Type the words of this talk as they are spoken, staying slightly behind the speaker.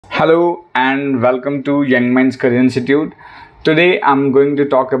Hello and welcome to Young Minds Career Institute. Today I'm going to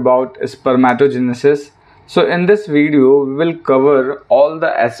talk about spermatogenesis. So in this video we will cover all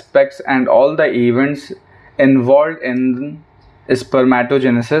the aspects and all the events involved in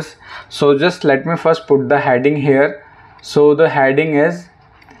spermatogenesis. So just let me first put the heading here. So the heading is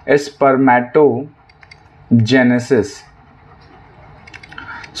spermatogenesis.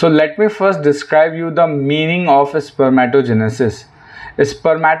 So let me first describe you the meaning of spermatogenesis.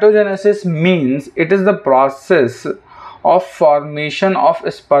 Spermatogenesis means it is the process of formation of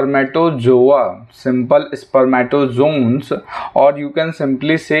spermatozoa, simple spermatozoans, or you can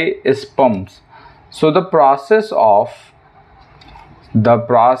simply say sperms. So the process of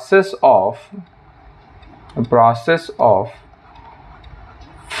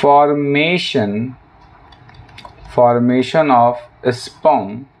formation of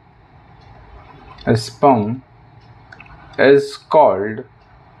sperm is called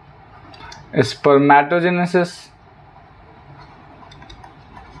spermatogenesis.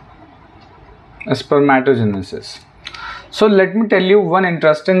 So let me tell you one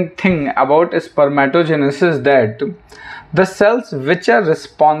interesting thing about spermatogenesis, that the cells which are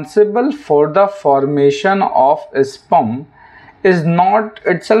responsible for the formation of sperm is not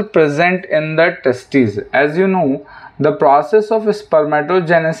itself present in the testes. As you know, the process of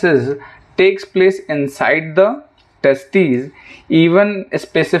spermatogenesis takes place inside the testes. Even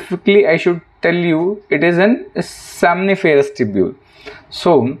specifically I should tell you, it is in seminiferous tubule.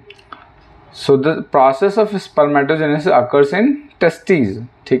 So the process of spermatogenesis occurs in testes.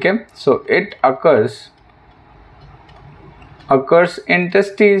 Okay? So it occurs in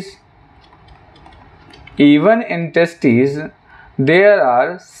testes. Even in testes there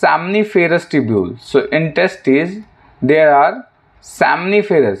are seminiferous tubules. So in testes there are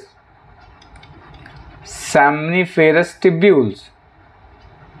seminiferous tubules.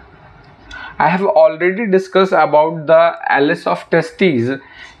 I have already discussed about the Alice of testes.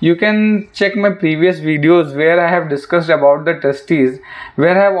 You can check my previous videos where I have discussed about the testes,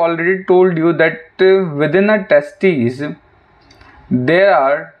 where I have already told you that within a testes there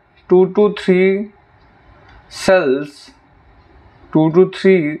are 2 to 3 cells.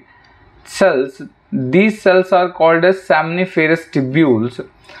 These cells are called as seminiferous tubules.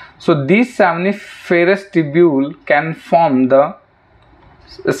 So these seminiferous tubule can form the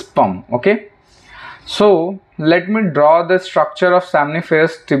sperm. Okay, so let me draw the structure of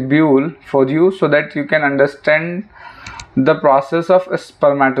seminiferous tubule for you so that you can understand the process of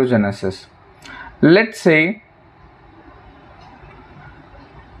spermatogenesis. Let's say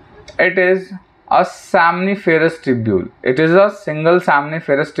it is a seminiferous tubule. It is a single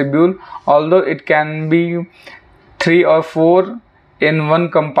seminiferous tubule, although it can be 3 or 4 in one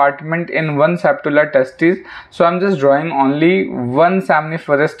compartment in one septular testis. So I'm just drawing only one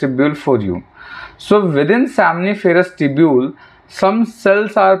seminiferous tubule for you. So within seminiferous tubule some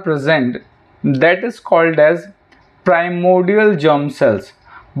cells are present that is called as primordial germ cells.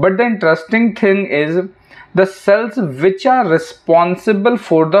 But the interesting thing is, the cells which are responsible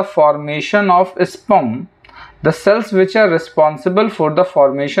for the formation of sperm,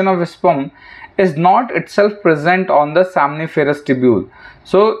 is not itself present on the seminiferous tubule.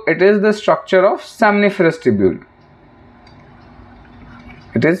 So it is the structure of seminiferous tubule.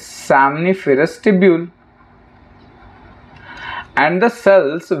 It is seminiferous tubule. And the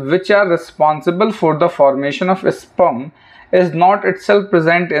cells which are responsible for the formation of sperm is not itself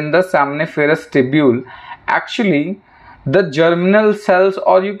present in the seminiferous tubule. Actually, the germinal cells,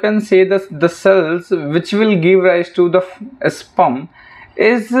 or you can say the cells which will give rise to the sperm,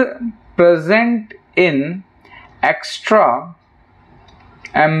 is present in extra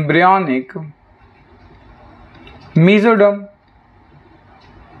embryonic mesoderm.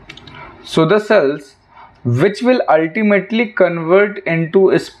 So the cells which will ultimately convert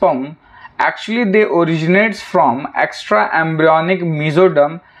into sperm, actually they originates from extra embryonic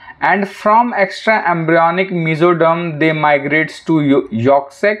mesoderm, and from extra embryonic mesoderm they migrates to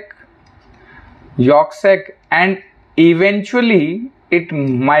yolk sac, and eventually it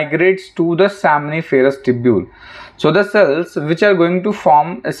migrates to the seminiferous tubule. So the cells which are going to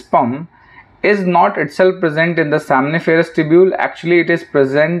form sperm is not itself present in the seminiferous tubule. Actually it is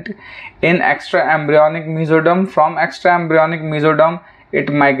present in extra embryonic mesoderm. From extra embryonic mesoderm it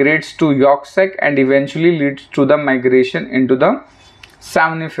migrates to yolk sac and eventually leads to the migration into the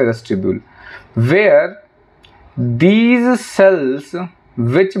seminiferous tubule, where these cells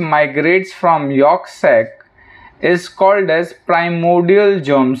which migrates from yolk sac is called as primordial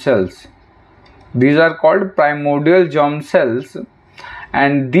germ cells. These are called primordial germ cells,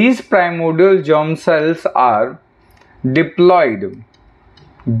 and these primordial germ cells are diploid.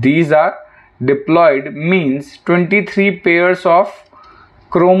 These are diploid, means 23 pairs of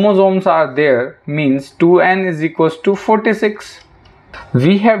chromosomes are there, means 2n is equals to 46.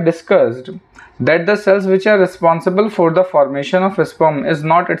 We have discussed that the cells which are responsible for the formation of sperm is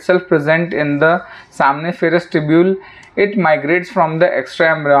not itself present in the seminiferous tubule. It migrates from the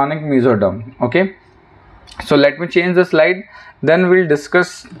extraembryonic mesoderm. Okay, so let me change the slide, then we'll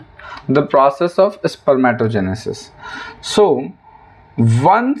discuss the process of spermatogenesis. So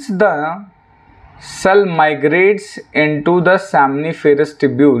once the cell migrates into the seminiferous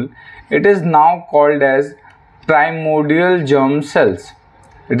tubule, it is now called as primordial germ cells.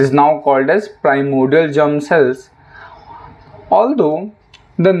 It is now called as primordial germ cells. Although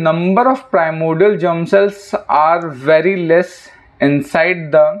the number of primordial germ cells are very less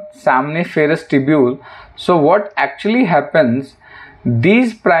inside the seminiferous tubule, so what actually happens,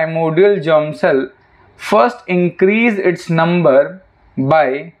 these primordial germ cell first increase its number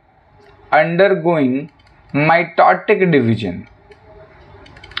by undergoing mitotic division.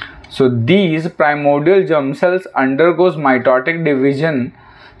 So these primordial germ cells undergoes mitotic division,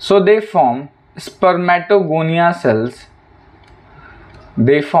 so they form spermatogonia cells.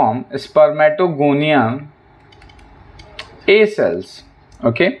 They form spermatogonia A cells.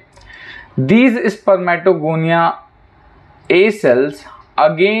 Okay, these spermatogonia A cells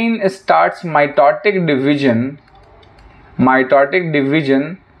again starts mitotic division.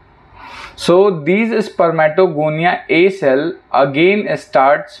 So these spermatogonia A cell again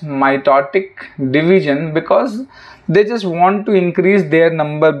starts mitotic division because they just want to increase their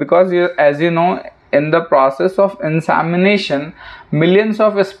number, because as you know, in the process of insemination millions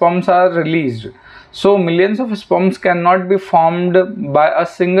of sperms are released. So millions of sperms cannot be formed by a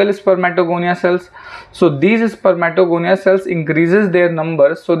single spermatogonia cells. So these spermatogonia cells increases their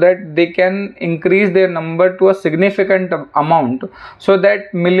number so that they can increase their number to a significant amount so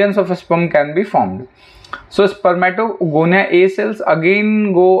that millions of sperm can be formed. So spermatogonia A cells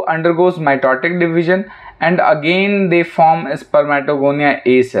again undergoes mitotic division and again they form spermatogonia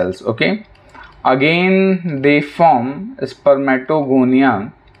A cells. Okay, again they form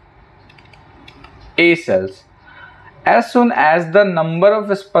spermatogonia A cells. As soon as the number of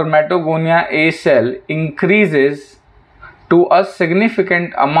spermatogonia A cell increases to a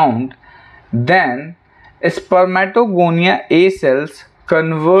significant amount, then spermatogonia A cells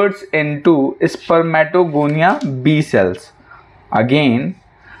converts into spermatogonia B cells. Again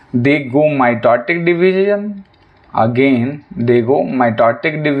they go mitotic division,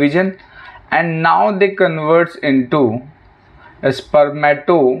 and now they converts into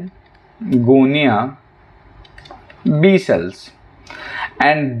spermatogonia B cells,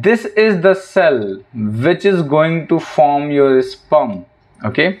 and this is the cell which is going to form your sperm.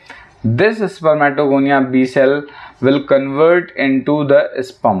 Okay, this spermatogonia B cell will convert into the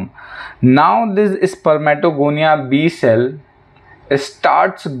sperm. Now this spermatogonia B cell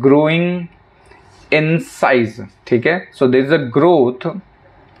starts growing in size. Okay, so there is a growth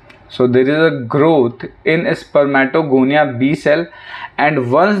in spermatogonia B cell,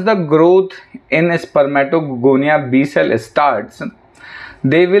 and once the growth in spermatogonia B cell starts,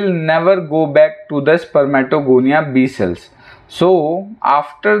 they will never go back to the spermatogonia B cells. So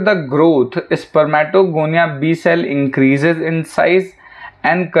after the growth, spermatogonia B cell increases in size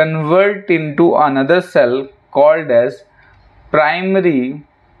and convert into another cell called as primary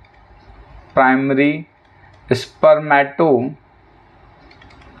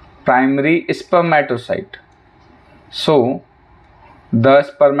spermatocyte. So the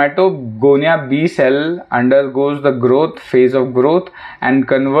spermatogonia B cell undergoes the phase of growth and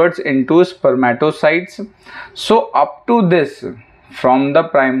converts into spermatocytes. So up to this, from the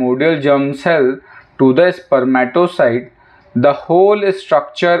primordial germ cell to the spermatocyte, the whole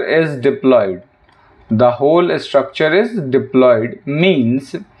structure is diploid.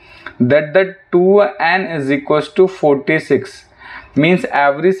 Means that the 2n is equals to 46, means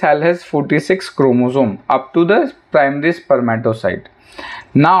every cell has 46 chromosomes up to the primary spermatocyte.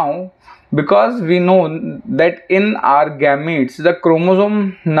 Now because we know that in our gametes the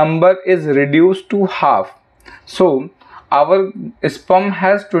chromosome number is reduced to half, so our sperm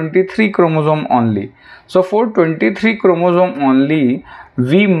has 23 chromosome only. So for 23 chromosome only,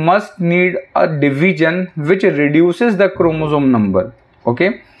 we must need a division which reduces the chromosome number.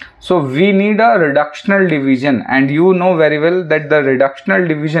 Okay, so we need a reductional division, and you know very well that the reductional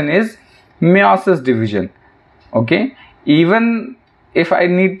division is meiosis division. Okay, even if I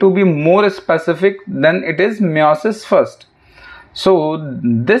need to be more specific, then it is meiosis first. So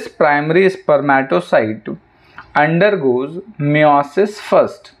this primary spermatocyte undergoes meiosis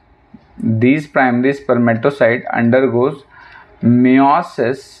first. These primary spermatocyte undergoes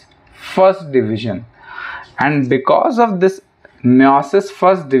meiosis first division, and because of this meiosis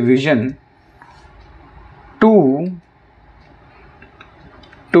first division, two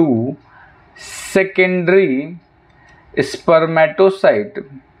secondary spermatocyte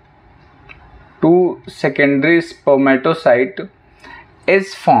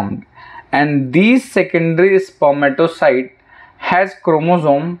is formed, and these secondary spermatocyte has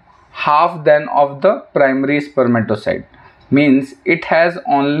chromosome half than of the primary spermatocyte, means it has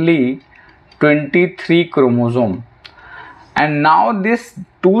only 23 chromosome. And now this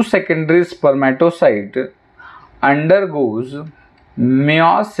two secondary spermatocyte undergoes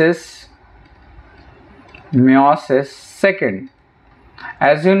meiosis second.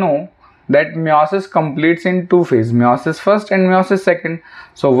 As you know that meiosis completes in two phases, meiosis first and meiosis second.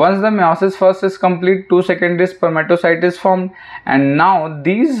 So once the meiosis first is complete, two secondary spermatocyte is formed, and now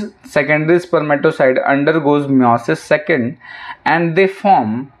these secondary spermatocyte undergoes meiosis second, and they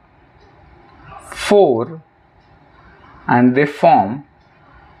form four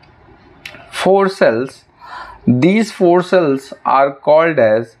cells. These four cells are called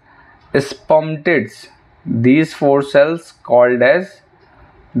as spermatids. These four cells called as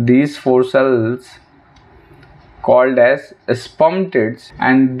spermatids,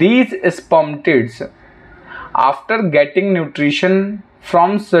 and these spermatids, after getting nutrition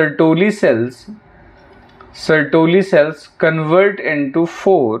from Sertoli cells convert into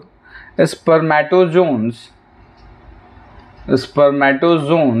four spermatozones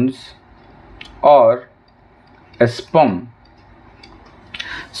or sperm.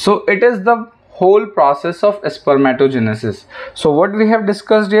 So it is the whole process of spermatogenesis. So what we have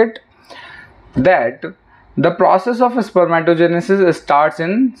discussed yet, that the process of spermatogenesis starts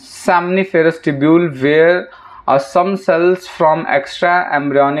in seminiferous tubule, where some cells from extra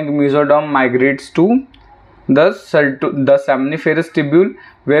embryonic mesoderm migrates to the seminiferous tubule,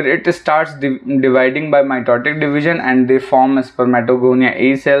 where it starts dividing by mitotic division, and they form spermatogonia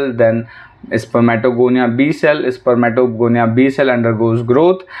A cell, then spermatogonia B cell. Spermatogonia B cell undergoes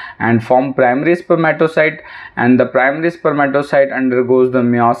growth and form primary spermatocyte, and the primary spermatocyte undergoes the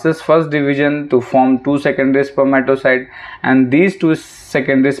meiosis first division to form two secondary spermatocyte, and these two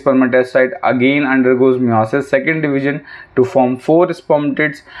secondary spermatocyte again undergoes meiosis second division to form four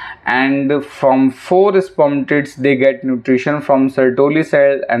spermatids, and from four spermatids they get nutrition from Sertoli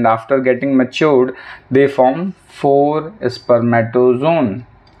cell, and after getting matured they form four spermatozoon.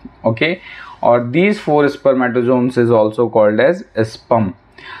 Okay, or these four spermatozoons is also called as sperm.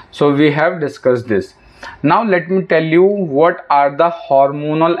 So we have discussed this. Now let me tell you what are the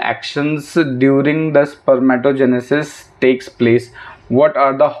hormonal actions during the spermatogenesis takes place. What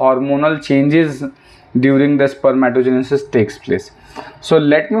are the hormonal changes during the spermatogenesis takes place. So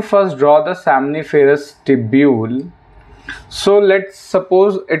let me first draw the seminiferous tubule. So let's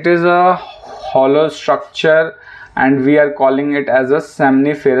suppose it is a hollow structure and we are calling it as a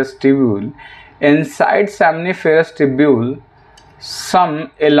seminiferous tubule. Inside seminiferous tubule,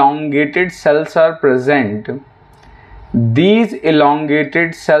 some elongated cells are present. These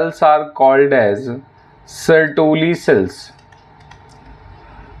elongated cells are called as Sertoli cells.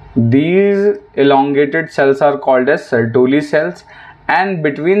 These elongated cells are called as Sertoli cells, and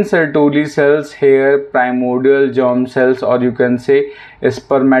between Sertoli cells here primordial germ cells, or you can say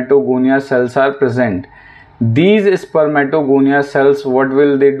spermatogonia cells, are present. These spermatogonia cells, what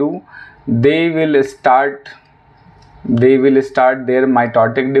will they do? They will start their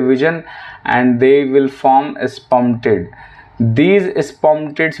mitotic division and they will form a spermatid. These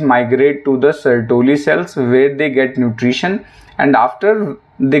spermatids migrate to the Sertoli cells where they get nutrition, and after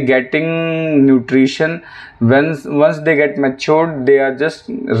they getting nutrition, once they get matured, they are just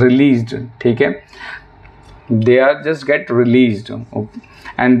released. Okay, they are just get released,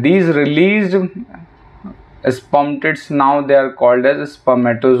 and these released spermatids, now they are called as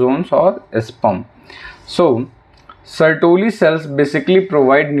spermatozoons or sperm. So Sertoli cells basically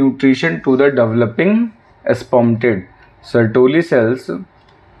provide nutrition to the developing spermatid. Sertoli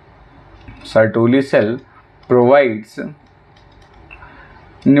cell provides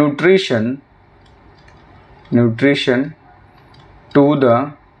nutrition to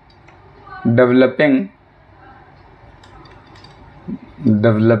the developing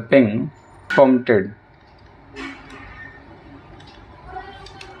spermatid.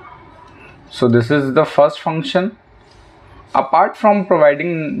 So this is the first function. Apart from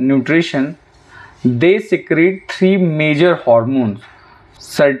providing nutrition, they secrete three major hormones.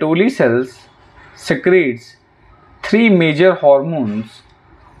 Sertoli cells secretes three major hormones.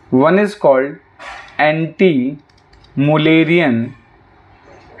 One is called anti-Mullerian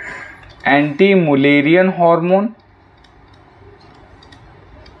hormone.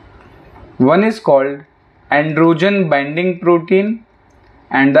 One is called androgen binding protein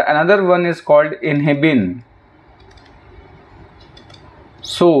and the another one is called inhibin.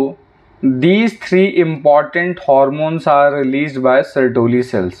 So these three important hormones are released by Sertoli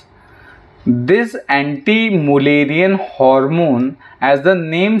cells. This anti-Mullerian hormone, as the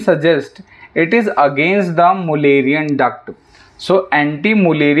name suggests, it is against the Mullerian duct. So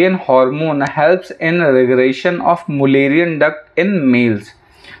anti-Mullerian hormone helps in regression of Mullerian duct in males.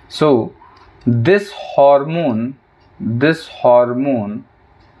 So this hormone helps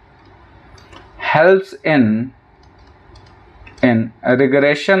in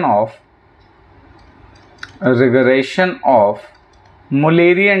regression of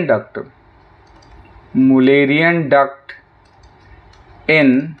Mullerian duct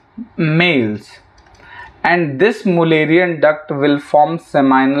in males, and this Mullerian duct will form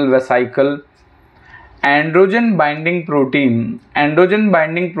seminal vesicle. Androgen binding protein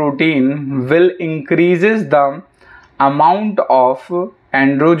will increases the amount of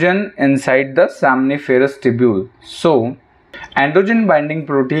androgen inside the seminiferous tubule. So androgen binding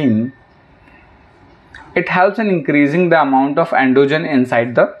protein, it helps in increasing the amount of androgen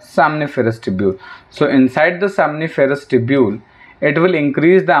inside the seminiferous tubule. So inside the seminiferous tubule, it will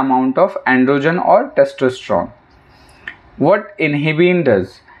increase the amount of androgen or testosterone. What inhibin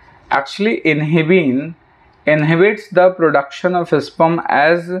does? Actually, inhibin inhibits the production of sperm.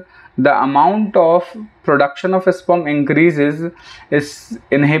 As the amount of production of sperm increases,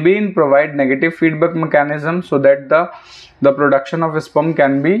 inhibin provide negative feedback mechanism so that the production of sperm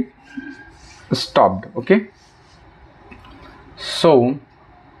can be stopped. Okay, so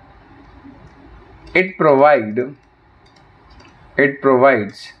it provides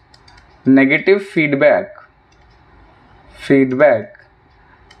negative feedback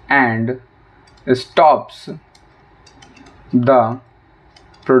and stops the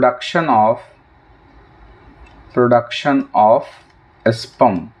production of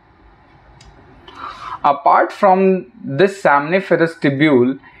sperm. Apart from this seminiferous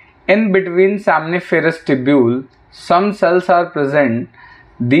tubule, in between seminiferous tubule, some cells are present.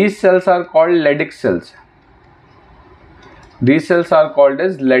 These cells are called Leydig cells. These cells are called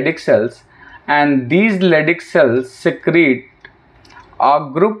as Leydig cells, and these Leydig cells secrete a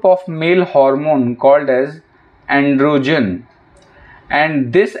group of male hormone called as androgen,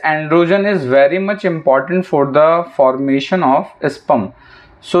 and this androgen is very much important for the formation of sperm.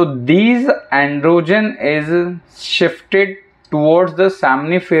 So these androgen is shifted towards the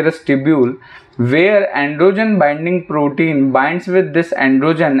seminiferous tubule, where androgen binding protein binds with this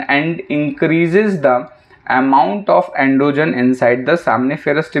androgen and increases the amount of androgen inside the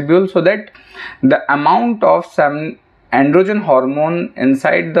seminiferous tubule, so that the amount of androgen hormone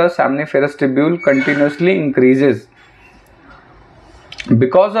inside the seminiferous tubule continuously increases,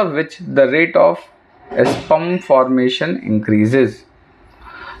 because of which the rate of sperm formation increases.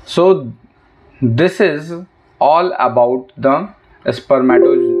 So this is all about the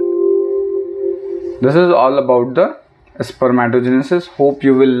spermatogenesis. Hope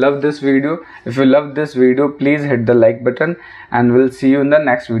you will love this video. If you love this video, please hit the like button, and we'll see you in the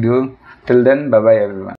next video. Till then, bye bye everyone.